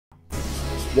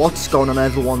What's going on,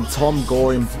 everyone?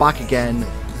 TomGorian back again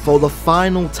for the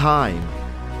final time.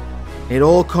 It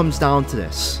all comes down to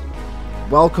this.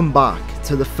 Welcome back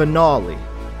to the finale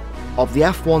of the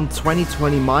F1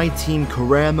 2020 My Team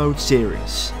Career Mode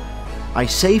series. I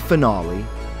say finale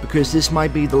because this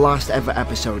might be the last ever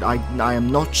episode, I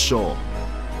am not sure.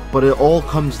 But it all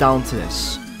comes down to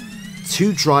this.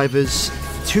 2 drivers,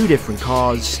 2 different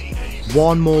cars,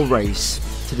 1 more race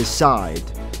to decide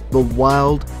the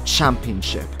World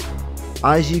Championship.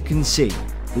 As you can see,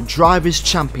 the Drivers'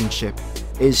 Championship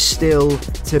is still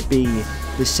to be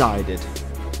decided.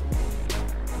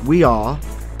 We are,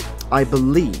 I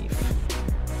believe,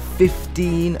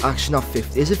 15, actually not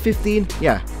 50, is it 15?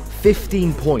 Yeah,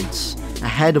 15 points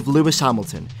ahead of Lewis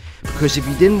Hamilton. Because if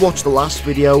you didn't watch the last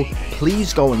video,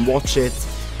 please go and watch it.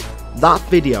 That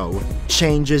video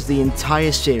changes the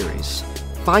entire series.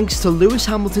 Thanks to Lewis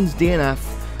Hamilton's DNF,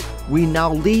 we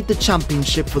now lead the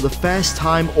championship for the first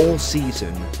time all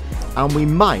season, and we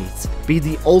might be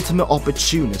the ultimate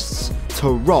opportunists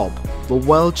to rob the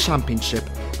World Championship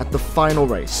at the final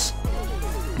race.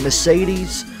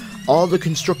 Mercedes are the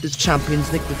Constructors'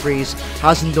 Champions. Nick de Vries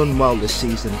hasn't done well this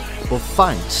season, but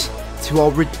thanks to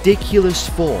our ridiculous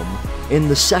form in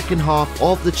the second half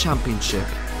of the championship,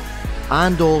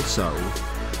 and also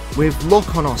with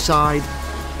luck on our side,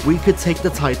 we could take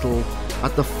the title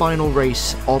at the final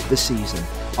race of the season.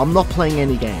 I'm not playing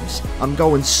any games. I'm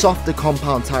going softer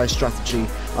compound tyre strategy.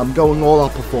 I'm going all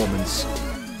out performance.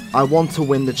 I want to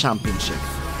win the championship.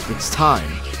 It's time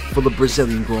for the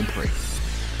Brazilian Grand Prix.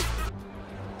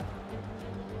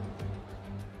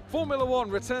 Formula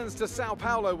One returns to Sao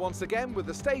Paulo once again with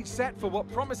the stage set for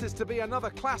what promises to be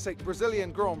another classic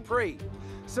Brazilian Grand Prix.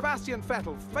 Sebastian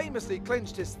Vettel famously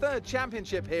clinched his 3rd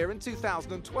championship here in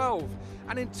 2012,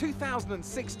 and in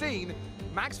 2016,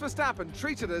 Max Verstappen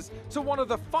treated us to one of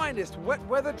the finest wet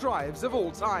weather drives of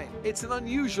all time. It's an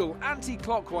unusual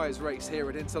anti-clockwise race here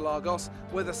at Interlagos,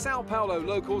 where the Sao Paulo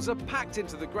locals are packed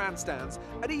into the grandstands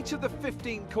at each of the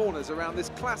 15 corners around this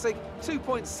classic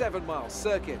 2.7-mile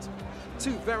circuit.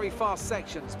 2 very fast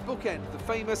sections bookend the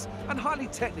famous and highly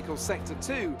technical Sector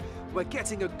 2, where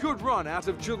getting a good run out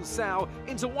of Junsao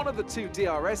into one of the 2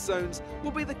 DRS zones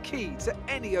will be the key to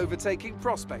any overtaking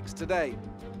prospects today.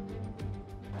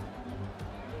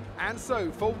 And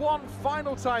so, for one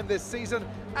final time this season,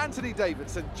 Anthony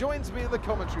Davidson joins me in the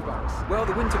commentary box. Well,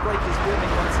 the winter break is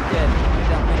looming once again. No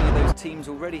doubt many of those teams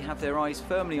already have their eyes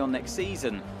firmly on next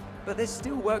season. But there's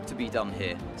still work to be done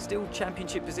here. Still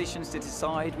championship positions to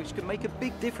decide, which could make a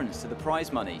big difference to the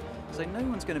prize money. So no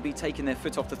one's going to be taking their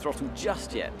foot off the throttle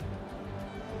just yet.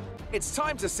 It's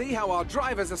time to see how our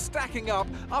drivers are stacking up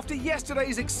after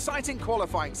yesterday's exciting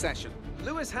qualifying session.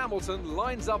 Lewis Hamilton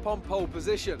lines up on pole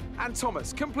position, and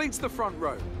Thomas completes the front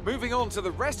row. Moving on to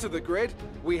the rest of the grid,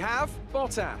 we have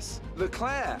Bottas,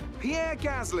 Leclerc, Pierre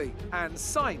Gasly, and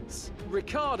Sainz,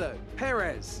 Ricciardo,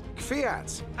 Perez,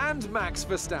 Kvyat, and Max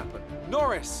Verstappen,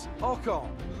 Norris, Ocon,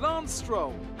 Lance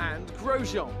Stroll, and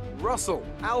Grosjean, Russell,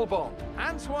 Albon,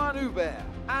 Antoine Hubert,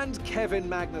 and Kevin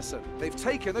Magnussen. They've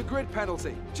taken a grid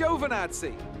penalty.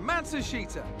 Giovinazzi,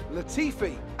 Matsushita,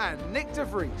 Latifi, and Nick de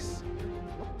Vries.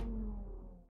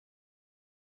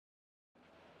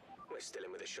 We're still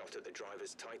in with a shot at the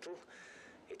driver's title.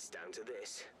 It's down to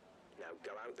this. Now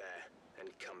go out there and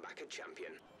come back a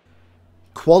champion.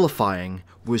 Qualifying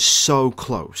was so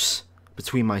close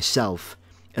between myself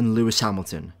and Lewis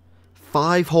Hamilton.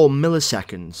 5 whole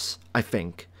milliseconds, I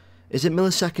think. Is it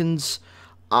milliseconds?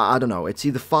 I don't know. It's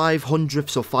either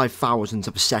 500ths or 5,000ths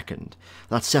of a second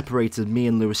that separated me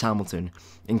and Lewis Hamilton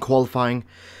in qualifying.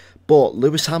 But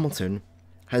Lewis Hamilton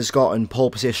has gotten pole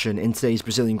position in today's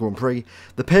Brazilian Grand Prix.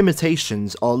 The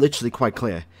permutations are literally quite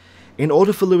clear. In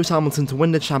order for Lewis Hamilton to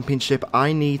win the championship,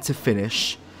 I need to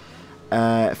finish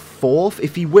 4th.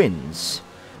 If he wins,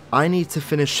 I need to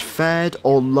finish 3rd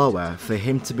or lower for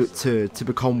him to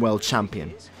become world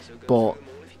champion. But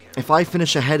if I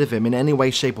finish ahead of him in any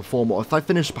way, shape or form, or if I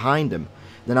finish behind him,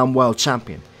 then I'm world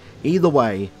champion. Either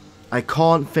way, I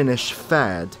can't finish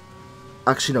 3rd,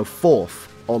 actually no, 4th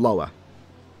or lower.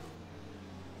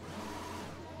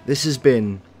 This has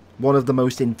been one of the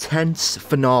most intense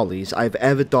finales I've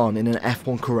ever done in an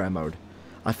F1 career mode.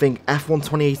 I think F1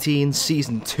 2018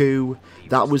 Season 2,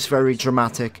 that was very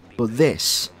dramatic, but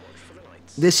this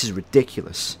is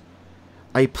ridiculous.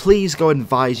 I please go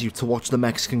advise you to watch the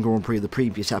Mexican Grand Prix, the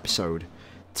previous episode,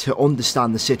 to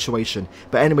understand the situation.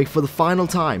 But anyway, for the final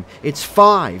time, it's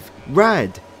 5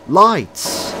 red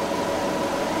lights.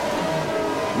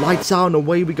 Lights out and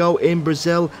away we go in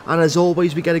Brazil, and as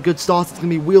always we get a good start. It's going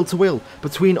to be wheel to wheel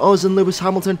between us and Lewis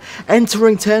Hamilton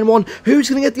entering turn 1. Who's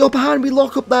going to get the upper hand? We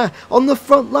lock up there on the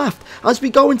front left as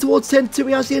we go in towards turn 2.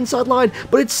 He has the inside line,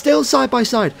 but it's still side by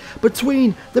side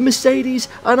between the Mercedes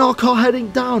and our car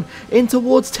heading down in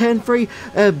towards turn 3.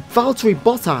 Valtteri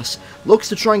Bottas looks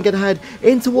to try and get ahead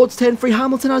in towards turn 3.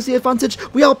 Hamilton has the advantage.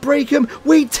 We outbrake him.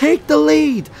 We take the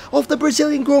lead of the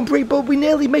Brazilian Grand Prix, but we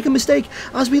nearly make a mistake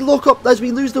as we look up, as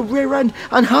we lose the rear end,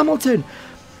 and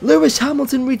Lewis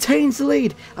Hamilton retains the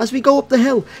lead as we go up the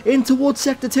hill in towards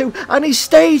sector 2, and he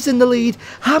stays in the lead.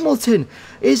 Hamilton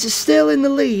is still in the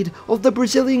lead of the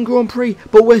Brazilian Grand Prix,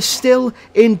 but we're still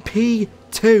in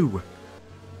P2.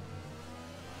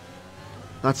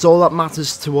 That's all that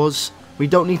matters to us. We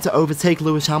don't need to overtake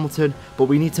Lewis Hamilton, but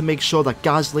we need to make sure that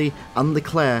Gasly and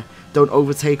Leclerc don't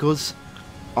overtake us.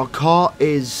 Our car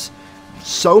is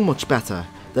so much better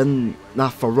than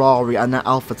that Ferrari and that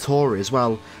AlphaTauri as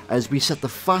well, as we set the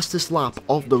fastest lap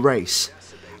of the race.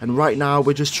 And right now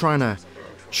we're just trying to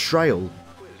trail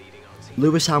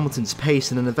Lewis Hamilton's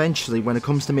pace, and then eventually when it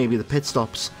comes to maybe the pit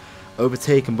stops,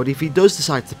 overtake him. But if he does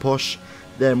decide to push,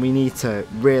 then we need to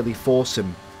really force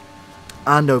him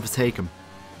and overtake him.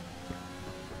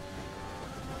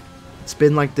 It's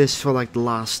been like this for like the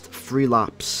last 3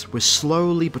 laps. We're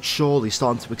slowly but surely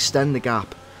starting to extend the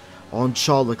gap on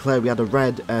Charles Leclerc. We had a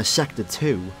red sector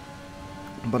 2,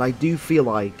 but I do feel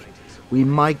like we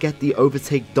might get the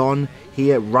overtake done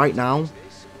here right now.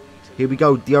 Here we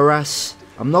go, DRS.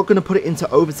 I'm not going to put it into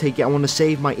overtake yet. I want to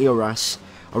save my ERS.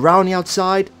 Around the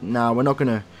outside, nah, we're going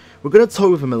to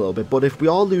tow with him a little bit, but if we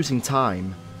are losing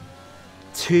time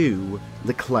to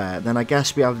Leclerc, then I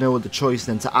guess we have no other choice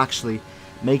than to actually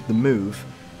make the move.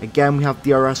 Again, we have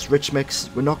DRS rich mix.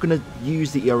 We're not going to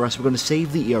use the ERS, we're going to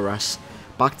save the ERS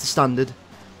back to standard.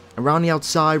 Around the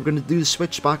outside, we're going to do the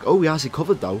switch back. Oh, he has it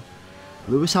covered though.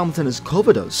 Lewis Hamilton has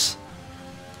covered us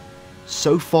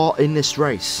so far in this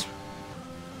race.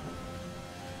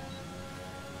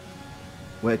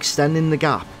 We're extending the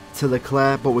gap to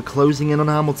Leclerc, but we're closing in on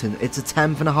Hamilton. It's a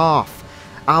 10.5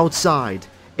 outside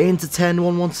into turn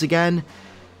 1 once again.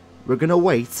 We're going to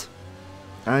wait.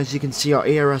 As you can see, our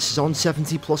ERS is on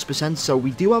 70+%, so we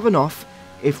do have enough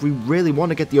if we really want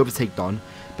to get the overtake done,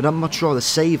 but I'm much rather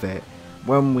save it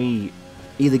when we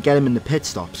either get him in the pit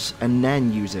stops and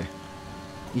then use it.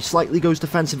 He slightly goes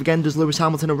defensive again, does Lewis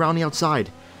Hamilton around the outside.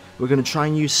 We're going to try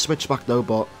and use switchback though,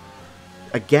 but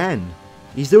again,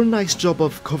 he's doing a nice job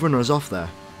of covering us off there.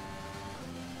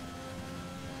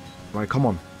 Right, come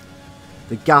on.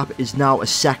 The gap is now a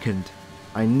second.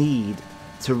 I need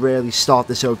to really start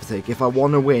this overtake. If I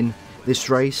want to win this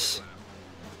race,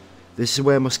 this is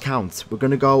where it must count. We're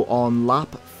going to go on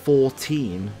lap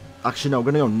 14. Actually, no,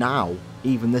 we're going to go now,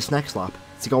 even this next lap,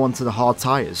 to go onto the hard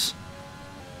tyres.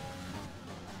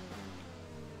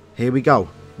 Here we go.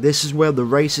 This is where the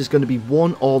race is going to be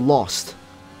won or lost.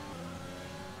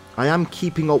 I am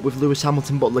keeping up with Lewis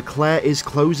Hamilton, but Leclerc is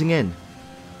closing in.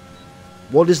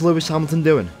 What is Lewis Hamilton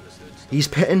doing? He's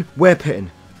pitting, we're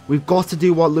pitting. We've got to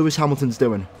do what Lewis Hamilton's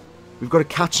doing. We've got to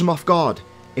catch him off guard.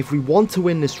 If we want to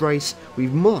win this race, we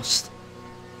must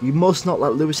not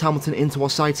let Lewis Hamilton into our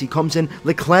sights. He comes in,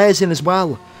 Leclerc's in as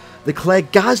well.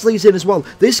 Leclerc, Gasly's in as well.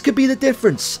 This could be the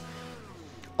difference.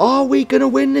 Are we going to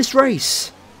win this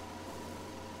race?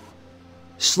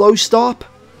 Slow stop.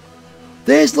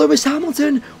 There's Lewis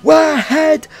Hamilton. We're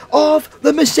ahead of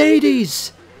the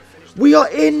Mercedes. We are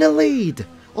in the lead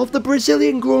of the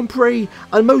Brazilian Grand Prix,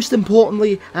 and most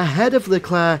importantly, ahead of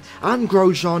Leclerc and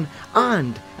Grosjean,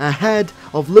 and ahead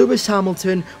of Lewis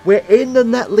Hamilton. We're in the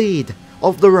net lead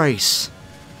of the race.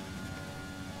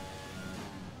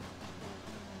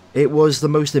 It was the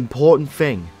most important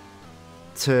thing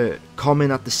to come in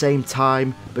at the same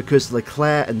time, because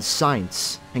Leclerc and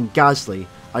Sainz and Gasly,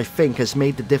 I think, has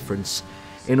made the difference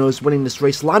in us winning this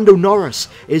race. Lando Norris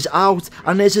is out,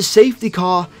 and there's a safety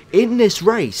car in this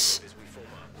race.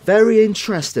 Very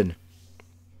interesting.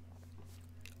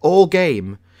 All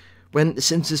game,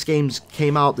 since this game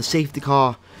came out, the safety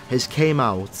car has came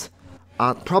out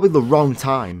at probably the wrong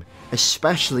time,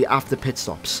 especially after pit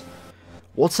stops.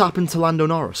 What's happened to Lando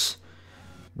Norris?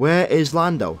 Where is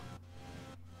Lando?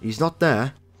 He's not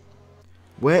there.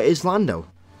 Where is Lando?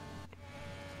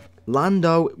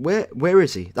 Lando, where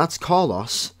is he? That's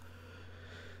Carlos.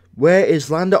 Where is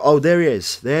Lando? Oh, there he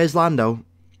is. There's Lando.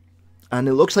 And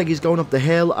it looks like he's going up the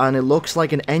hill, and it looks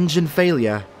like an engine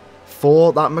failure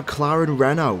for that McLaren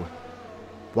Renault.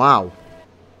 Wow.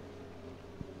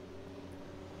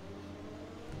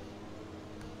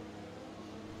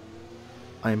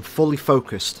 I am fully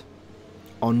focused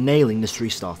on nailing this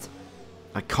restart.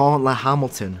 I can't let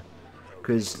Hamilton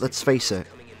Because, let's face it,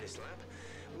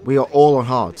 we are all on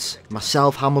hards.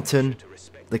 Myself, Hamilton,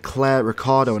 Leclerc,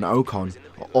 Ricciardo and Ocon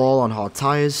are all on hard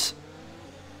tyres.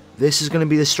 This is going to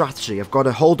be the strategy. I've got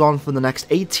to hold on for the next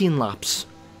 18 laps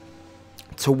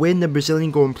to win the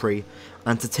Brazilian Grand Prix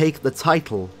and to take the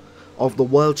title of the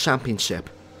World Championship.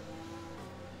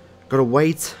 Got to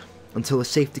wait until the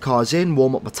safety car is in,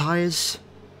 warm up my tyres,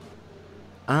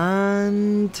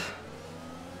 and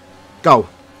go.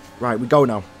 Right, we go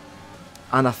now.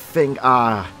 And I think,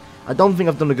 I don't think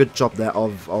I've done a good job there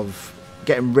of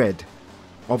getting rid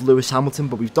of Lewis Hamilton,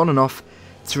 but we've done enough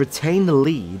to retain the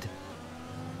lead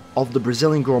of the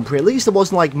Brazilian Grand Prix. At least it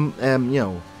wasn't like, you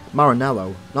know,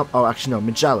 Maranello.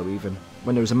 Mugello even,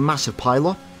 when there was a massive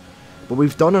pile-up. But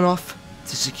we've done enough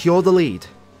to secure the lead.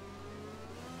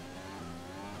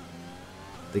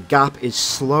 The gap is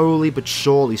slowly but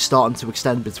surely starting to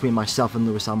extend between myself and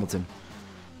Lewis Hamilton.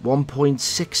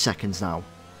 1.6 seconds now.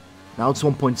 Now it's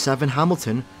 1.7.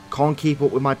 Hamilton can't keep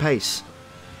up with my pace.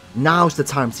 Now's the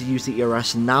time to use the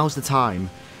ERS, and now's the time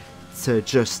to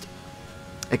just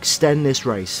extend this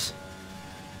race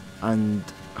and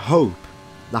hope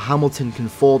that Hamilton can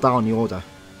fall down the order.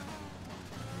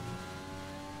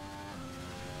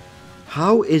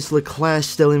 How is Leclerc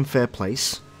still in third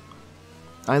place?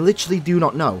 I literally do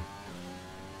not know.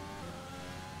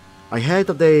 I heard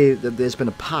that there's been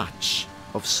a patch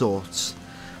of sorts,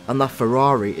 and that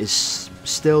Ferrari is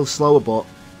still slower, but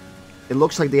it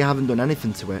looks like they haven't done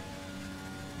anything to it.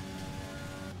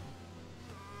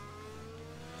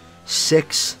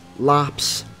 6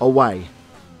 laps away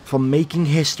from making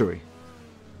history.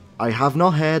 I have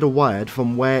not heard a word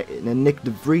from where Nick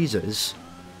de Vries is,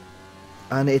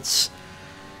 and it's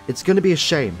going to be a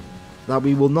shame that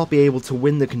we will not be able to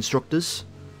win the Constructors.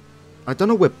 I don't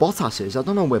know where Bottas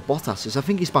is. I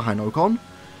think he's behind Ocon.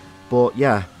 But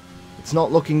yeah, it's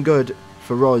not looking good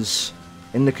for us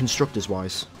in the Constructors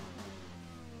wise.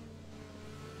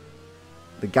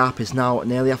 The gap is now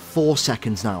nearly at 4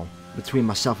 seconds now between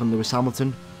myself and Lewis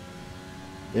Hamilton.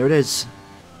 There it is.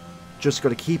 Just got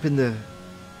to keep in the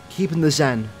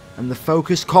zen and the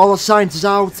focus. Carlos Sainz is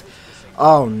out.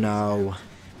 Oh no.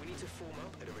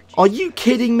 Are you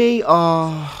kidding me?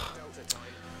 Oh,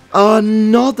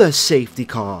 another safety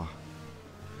car.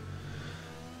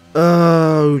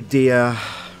 Oh dear.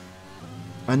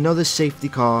 Another safety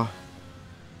car.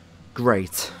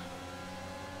 Great.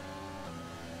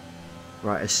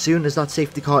 Right, as soon as that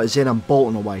safety car is in, I'm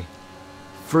bolting away.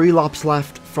 3 laps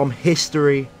left from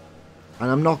history, and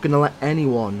I'm not going to let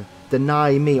anyone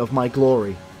deny me of my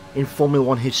glory in Formula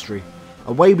 1 history.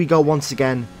 Away we go once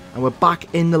again, and we're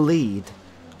back in the lead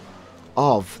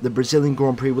of the Brazilian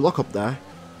Grand Prix. We look up there.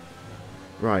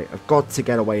 Right, I've got to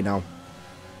get away now.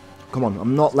 Come on,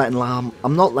 I'm not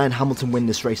letting Hamilton win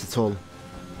this race at all.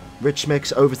 Rich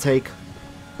Mix overtake.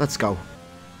 Let's go.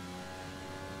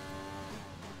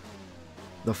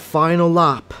 The final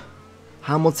lap.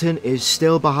 Hamilton is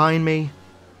still behind me.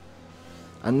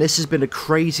 And this has been a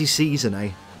crazy season,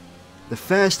 eh? The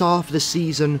first half of the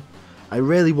season, I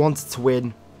really wanted to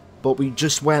win, but we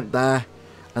just went there.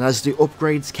 And as the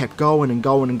upgrades kept going and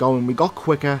going and going, we got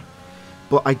quicker.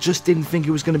 But I just didn't think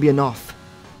it was going to be enough.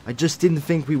 I just didn't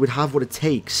think we would have what it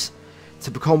takes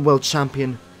to become world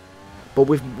champion. But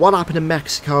with what happened in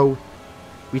Mexico,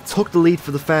 we took the lead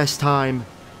for the first time.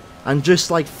 And just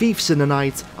like thieves in the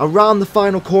night, around the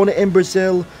final corner in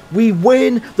Brazil, we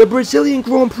win the Brazilian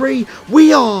Grand Prix.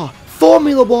 We are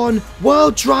Formula 1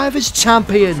 World Drivers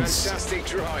Champions. Fantastic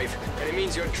drive, and it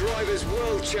means you're Drivers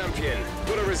World Champion.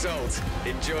 What a result.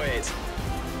 Enjoy it.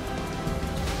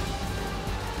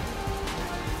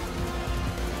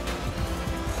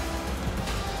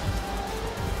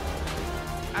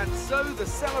 And so the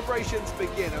celebrations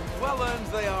begin, and well earned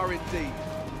they are indeed.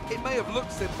 It may have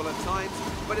looked simple at times,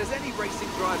 but as any racing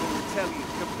driver will tell you,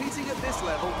 competing at this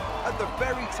level, at the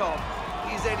very top,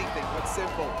 is anything but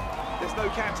simple. There's no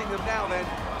counting them now then.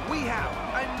 We have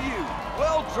a new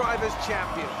World Drivers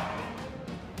Champion.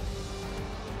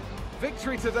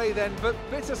 Victory today then, but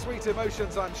bittersweet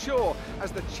emotions I'm sure,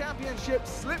 as the championship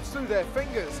slips through their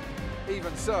fingers.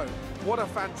 Even so, what a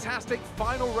fantastic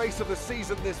final race of the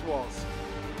season this was.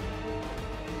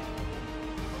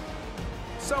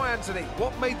 So Anthony,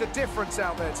 what made the difference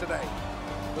out there today?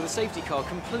 Well, the safety car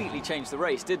completely changed the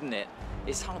race, didn't it?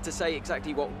 It's hard to say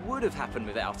exactly what would have happened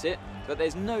without it, but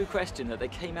there's no question that they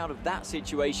came out of that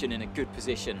situation in a good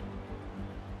position.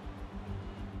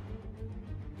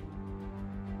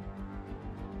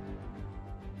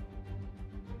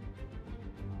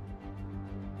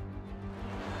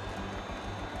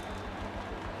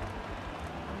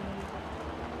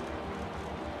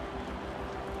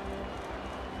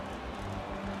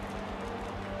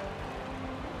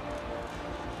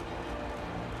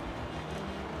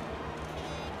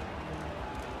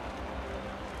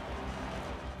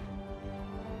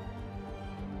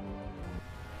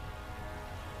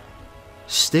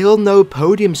 Still no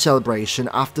podium celebration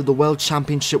after the World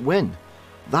Championship win.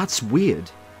 That's weird.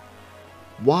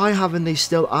 Why haven't they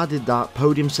still added that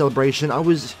podium celebration?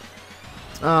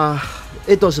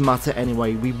 It doesn't matter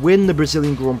anyway. We win the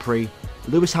Brazilian Grand Prix.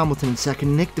 Lewis Hamilton in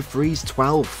second, Nick de Vries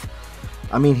 12th.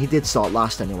 I mean, he did start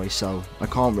last anyway, so I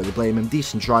can't really blame him.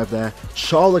 Decent drive there.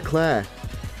 Charles Leclerc,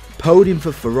 podium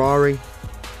for Ferrari.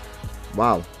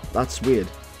 Wow, that's weird.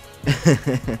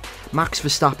 Max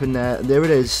Verstappen there it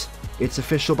is. It's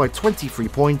official by 23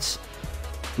 points.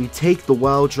 We take the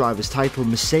World Drivers' title.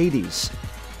 Mercedes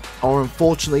are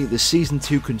unfortunately the Season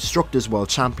 2 Constructors World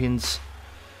Champions.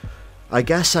 I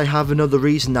guess I have another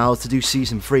reason now to do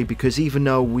Season 3, because even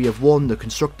though we have won the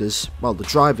Constructors, well, the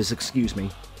Drivers, excuse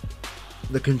me,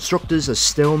 the Constructors are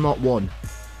still not won,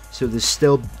 so there's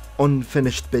still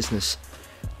unfinished business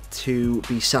to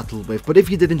be settled with. But if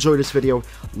you did enjoy this video,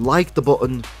 like the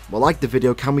button, well, like the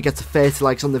video, can we get to 30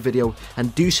 likes on the video,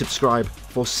 and do subscribe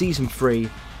for Season 3.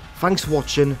 Thanks for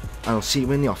watching, and I'll see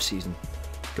you in the off season.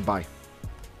 Goodbye.